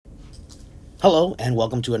Hello, and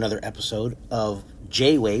welcome to another episode of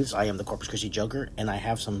J Waves. I am the Corpus Christi Joker, and I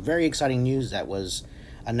have some very exciting news that was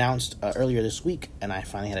announced earlier this week, and I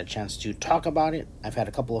finally had a chance to talk about it. I've had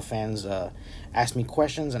a couple of fans ask me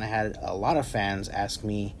questions, and I had a lot of fans ask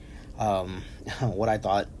me what I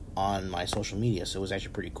thought on my social media, so it was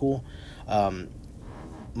actually pretty cool.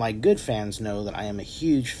 My good fans know that I am a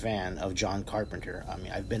huge fan of John Carpenter. I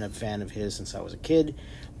mean, I've been a fan of his since I was a kid.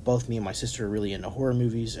 Both me and my sister are really into horror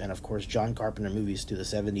movies, and of course John Carpenter movies through the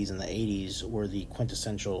 70s and the 80s were the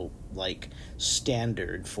quintessential,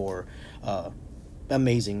 standard for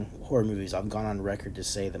amazing horror movies. I've gone on record to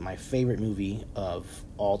say that my favorite movie of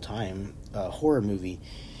all time, horror movie,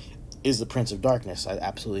 is The Prince of Darkness. I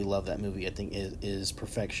absolutely love that movie. I think it is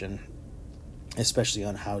perfection, especially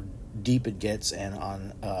on how deep it gets and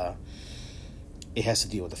on it has to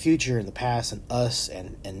deal with the future and the past and us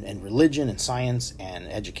and religion and science and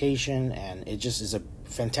education, and it just is a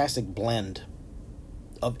fantastic blend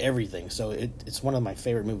of everything. So it's one of my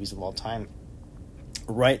favorite movies of all time.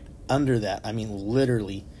 Right under that, I mean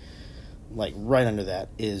literally, right under that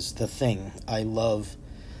is The Thing. I love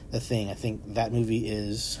The Thing. I think that movie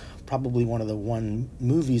is probably one of the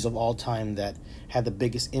movies of all time that had the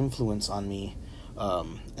biggest influence on me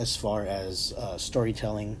as far as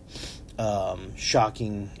storytelling.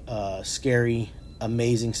 Shocking, scary,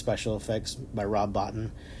 amazing special effects by Rob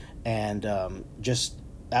Bottin, and just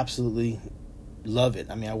absolutely love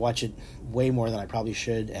it. I mean, I watch it way more than I probably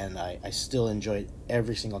should, and I still enjoy it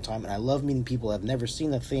every single time. And I love meeting people who have never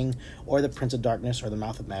seen The Thing or The Prince of Darkness or The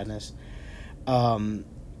Mouth of Madness, and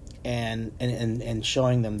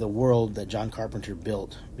showing them the world that John Carpenter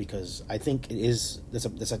built, because I think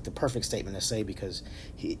that's like the perfect statement to say, because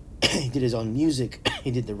he he did his own music,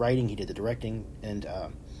 he did the writing, he did the directing, and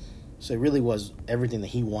so it really was everything that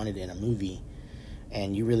he wanted in a movie,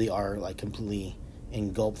 and you really are completely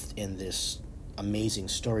engulfed in this amazing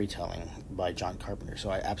storytelling by John Carpenter. So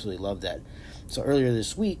I absolutely love that. So earlier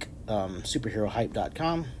this week,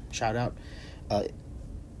 superherohype.com, shout out,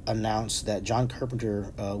 announced that John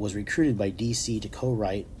Carpenter was recruited by DC to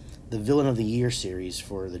co-write the Villain of the Year series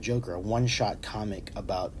for the Joker, a one-shot comic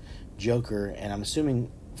about Joker, and I'm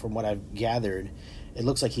assuming from what I've gathered, it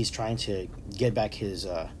looks like he's trying to get back his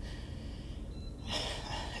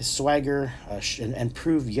swagger and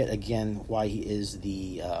prove yet again why he is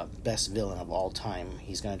the best villain of all time.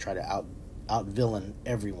 He's going to try to out-villain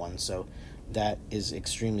everyone, so that is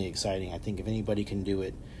extremely exciting. I think if anybody can do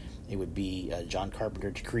it, it would be John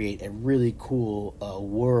Carpenter, to create a really cool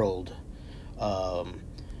world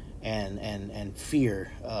and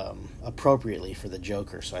fear appropriately for the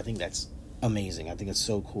Joker. So I think that's amazing. I think it's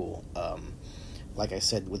so cool. Like I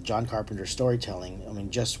said, with John Carpenter's storytelling, I mean,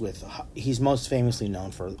 he's most famously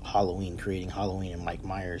known for Halloween, creating Halloween and Mike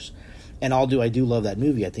Myers. And I do love that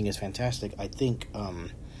movie. I think it's fantastic. I think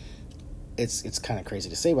it's kind of crazy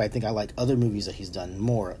to say, but I think I like other movies that he's done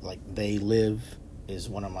more. Like They Live is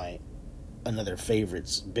one of my another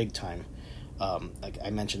favorites, big time. Like I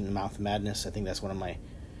mentioned, The Mouth of Madness. I think that's one of my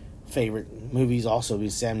favorite movies also,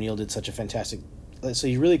 because Sam Neill did such a fantastic. So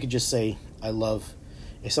you really could just say, I love.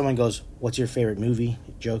 If someone goes, "What's your favorite movie?"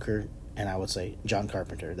 Joker, and I would say John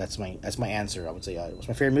Carpenter. That's my answer. I would say, "What's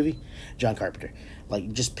my favorite movie?" John Carpenter.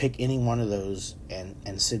 Just pick any one of those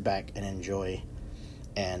and sit back and enjoy.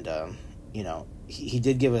 And he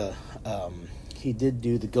did give he did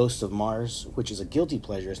do The Ghost of Mars, which is a guilty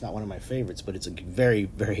pleasure. It's not one of my favorites, but it's a very,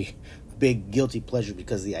 very big guilty pleasure,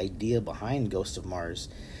 because the idea behind Ghost of Mars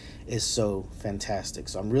is so fantastic.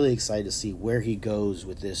 So I'm really excited to see where he goes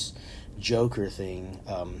with this Joker thing,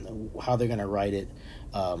 how they're going to write it,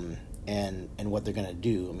 and what they're going to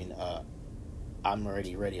do. I mean, I'm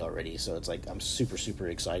already ready already, so it's I'm super, super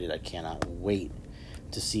excited. I cannot wait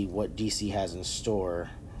to see what DC has in store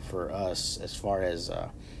for us as far as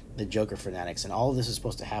the Joker fanatics. And all of this is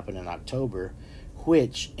supposed to happen in October,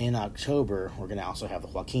 which in October we're going to also have the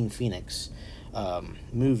Joaquin Phoenix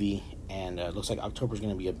movie, and it looks like October is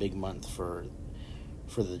going to be a big month for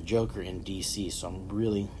the Joker in DC, so I'm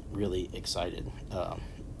really, really excited.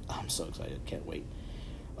 I'm so excited, can't wait.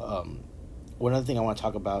 One other thing I want to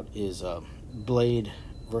talk about is Blade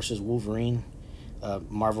versus Wolverine.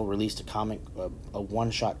 Marvel released a comic, a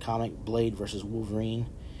one-shot comic, Blade versus Wolverine,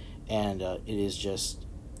 and it is just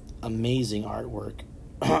amazing artwork.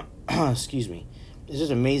 Excuse me. It's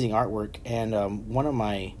just amazing artwork, and one of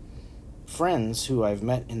my friends who I've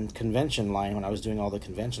met in convention line when I was doing all the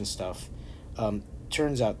convention stuff,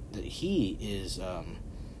 turns out that he is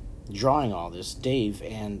drawing all this, Dave,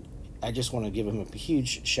 and I just want to give him a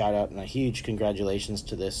huge shout out and a huge congratulations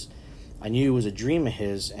to this I knew it was a dream of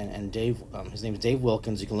his, and Dave, his name is Dave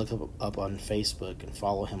Wilkins. You can look him up on Facebook and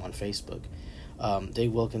follow him on Facebook.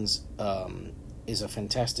 Dave Wilkins is a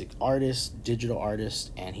fantastic artist, digital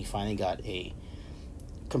artist, and he finally got a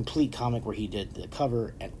complete comic where he did the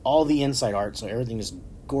cover and all the inside art, so everything is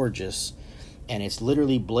gorgeous. And it's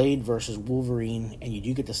literally Blade versus Wolverine, and you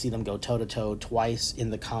do get to see them go toe-to-toe twice in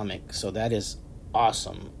the comic, so that is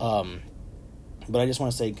awesome. But I just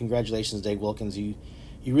want to say congratulations, Dave Wilkins. You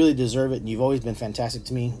really deserve it, and you've always been fantastic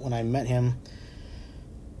to me. When I met him,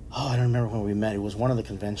 I don't remember when we met. It was one of the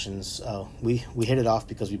conventions. We hit it off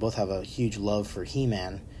because we both have a huge love for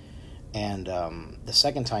He-Man. And the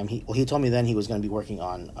second time, he told me then he was going to be working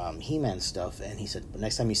on He-Man stuff, and he said,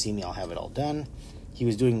 next time you see me, I'll have it all done. He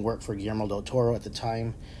was doing work for Guillermo del Toro at the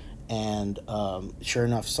time, and sure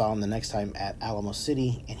enough, saw him the next time at Alamo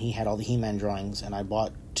City, and he had all the He-Man drawings, and I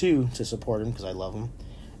bought 2 to support him because I love him.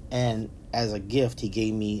 And as a gift, he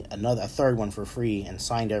gave me a third one for free and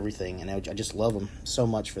signed everything, and I just love him so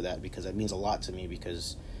much for that, because that means a lot to me,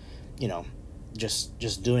 because, you know,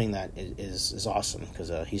 just doing that is awesome,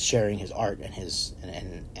 because he's sharing his art and his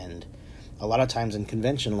and a lot of times in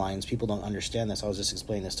convention lines, people don't understand this. I was just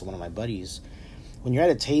explaining this to one of my buddies. When you're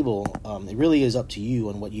at a table, it really is up to you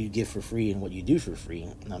on what you give for free and what you do for free.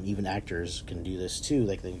 Even actors can do this too.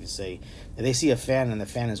 Like they can say, if they see a fan and the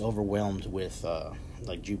fan is overwhelmed with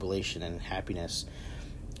like jubilation and happiness,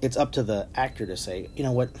 it's up to the actor to say, you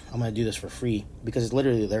know what, I'm going to do this for free, because it's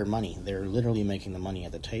literally their money. They're literally making the money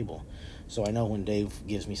at the table. So I know when Dave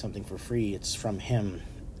gives me something for free, it's from him,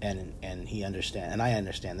 and he understands, and I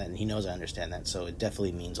understand that, and he knows I understand that. So it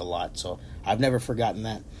definitely means a lot. So I've never forgotten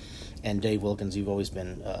that. And Dave Wilkins, you've always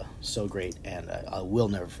been so great, and I will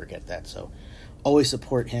never forget that. So always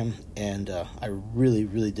support him, and I really,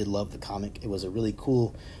 really did love the comic. It was a really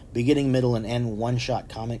cool beginning, middle, and end one-shot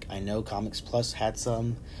comic. I know Comics Plus had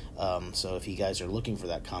some, so if you guys are looking for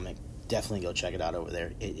that comic, definitely go check it out over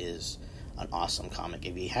there. It is an awesome comic.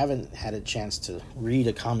 If you haven't had a chance to read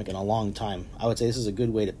a comic in a long time, I would say this is a good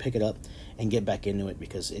way to pick it up and get back into it,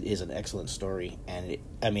 because it is an excellent story, and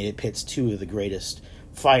it pits 2 of the greatest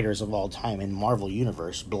fighters of all time in Marvel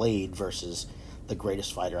Universe, Blade versus the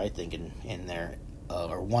greatest fighter, I think, in there,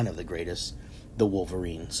 or one of the greatest, the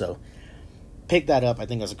Wolverine. So pick that up. I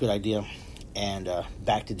think that's a good idea. And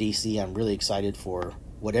back to DC, I'm really excited for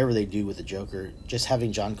whatever they do with the Joker. Just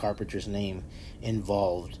having John Carpenter's name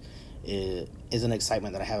involved is an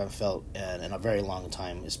excitement that I haven't felt in a very long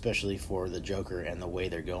time, especially for the Joker and the way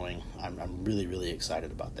they're going. I'm really, really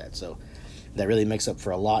excited about that. So that really makes up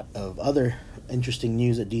for a lot of other interesting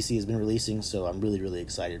news that DC has been releasing, so I'm really, really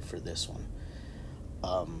excited for this one.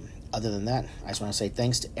 Other than that, I just want to say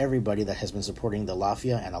thanks to everybody that has been supporting the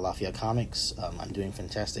Lafia and Lafia Comics. I'm doing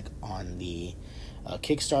fantastic on the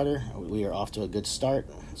Kickstarter. We are off to a good start,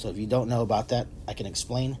 so if you don't know about that, I can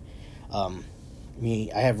explain. I've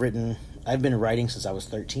been writing since I was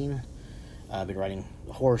 13. I've been writing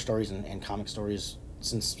horror stories and comic stories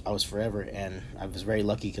since I was forever, and I was very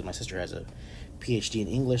lucky because my sister has a PhD in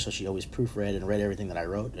English, so she always proofread and read everything that I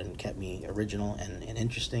wrote and kept me original and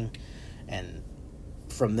interesting. And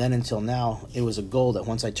from then until now, it was a goal that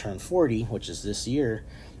once I turn 40, which is this year,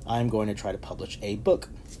 I'm going to try to publish a book.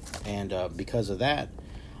 And because of that,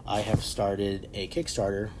 I have started a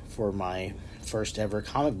Kickstarter for my first ever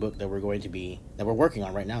comic book that we're working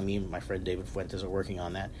on right now. Me and my friend David Fuentes are working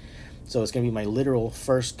on that. So it's going to be my literal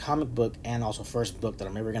first comic book and also first book that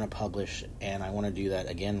I'm ever going to publish. And I want to do that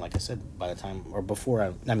again, like I said, by the time, or before,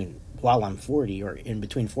 while I'm 40, or in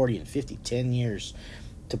between 40 and 50, 10 years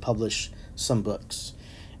to publish some books.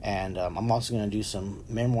 And I'm also going to do some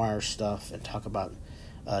memoir stuff and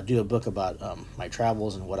do a book about my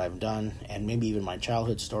travels and what I've done, and maybe even my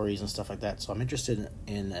childhood stories and stuff like that. So I'm interested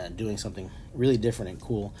in doing something really different and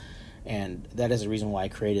cool. And that is the reason why I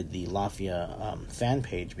created the Lafia fan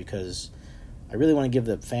page, because I really want to give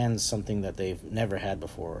the fans something that they've never had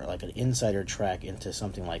before, like an insider track into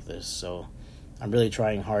something like this. So I'm really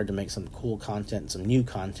trying hard to make some cool content, some new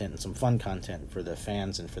content, and some fun content for the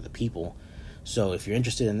fans and for the people. So if you're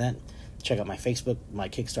interested in that, check out my Facebook. My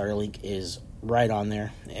Kickstarter link is right on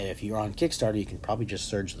there. If you're on Kickstarter, you can probably just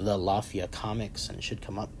search the Lafia Comics and it should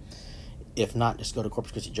come up. If not, just go to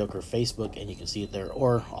Corpus Christi Joker Facebook and you can see it there,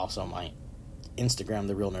 or also my Instagram,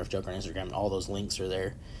 The Real Nerf Joker on Instagram, and all those links are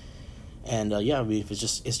there. And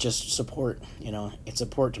it's just support. It's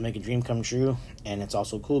support to make a dream come true. And it's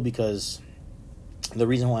also cool because the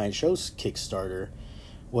reason why I chose Kickstarter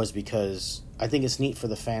was because I think it's neat for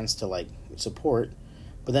the fans to support,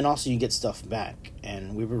 but then also you get stuff back.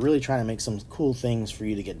 And we were really trying to make some cool things for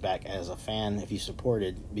you to get back as a fan if you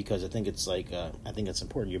supported, because I think it's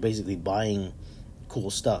important. You're basically buying cool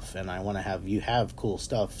stuff, and I want to have you have cool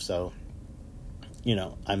stuff. So,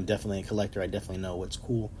 I'm definitely a collector. I definitely know what's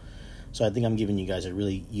cool. So I think I'm giving you guys a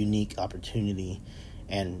really unique opportunity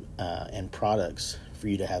and products for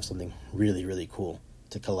you to have something really, really cool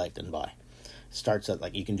to collect and buy. It starts at,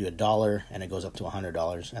 like, you can do $1 and it goes up to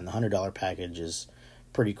 $100, and the $100 package is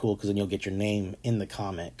pretty cool because then you'll get your name in the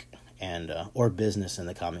comic and or business in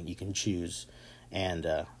the comic. You can choose, and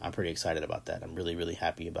I'm pretty excited about that. I'm really, really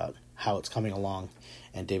happy about how it's coming along,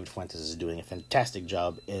 and David Fuentes is doing a fantastic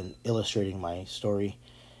job in illustrating my story,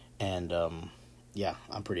 and yeah,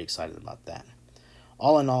 I'm pretty excited about that.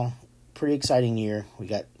 All in all, pretty exciting year. We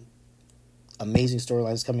got amazing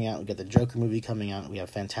storylines coming out. We got the Joker movie coming out. We have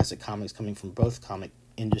fantastic comics coming from both comic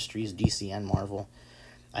industries, DC and Marvel.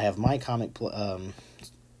 I have my comic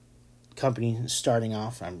company starting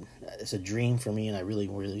off. It's a dream for me, and I really,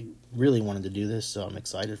 really, really wanted to do this, so I'm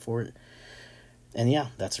excited for it. And yeah,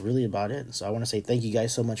 that's really about it. So I want to say thank you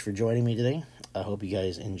guys so much for joining me today. I hope you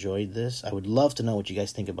guys enjoyed this. I would love to know what you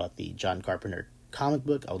guys think about the John Carpenter comic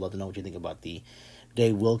book. I would love to know what you think about the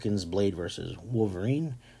Dave Wilkins Blade versus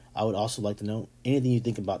Wolverine. I would also like to know anything you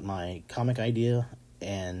think about my comic idea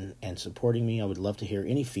and supporting me. I would love to hear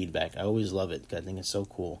any feedback. I always love it because I think it's so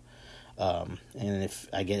cool. And if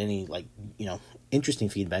I get any, interesting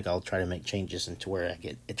feedback, I'll try to make changes into where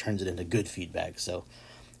it turns it into good feedback. So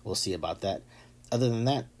we'll see about that. Other than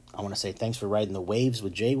that, I want to say thanks for riding the waves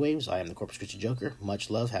with J-Waves. I am the Corpus Christi Joker. Much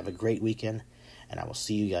love. Have a great weekend, and I will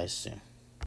see you guys soon.